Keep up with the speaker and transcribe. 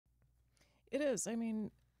It is. I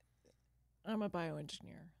mean, I'm a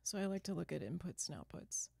bioengineer, so I like to look at inputs and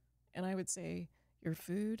outputs. And I would say your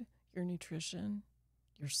food, your nutrition,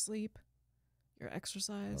 your sleep, your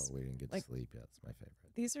exercise. Oh, we didn't get like sleep yet. It's my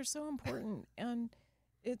favorite. these are so important. And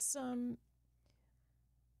it's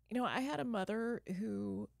I had a mother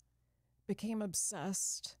who became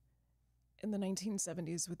obsessed in the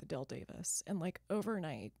 1970s with Adele Davis, and like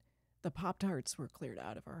overnight the Pop-Tarts were cleared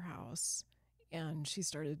out of our house, and she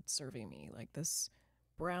started serving me like this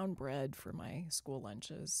brown bread for my school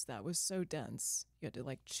lunches that was so dense you had to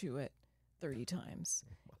like chew it 30 times.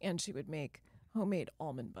 And she would make homemade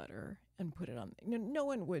almond butter and put it on. No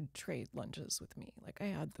one would trade lunches with me. Like I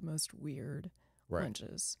had the most weird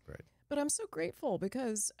lunches. Right. But I'm so grateful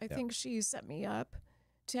because I think she set me up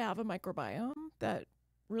to have a microbiome that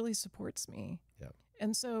really supports me. Yeah.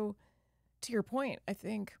 And so, to your point, I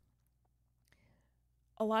think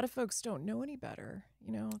a lot of folks don't know any better.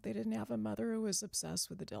 They didn't have a mother who was obsessed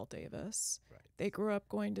with Adele Davis. Right. They grew up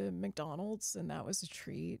going to McDonald's, and that was a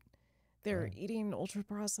treat. They're eating ultra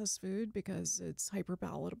processed food because it's hyper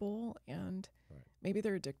palatable, and maybe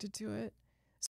they're addicted to it.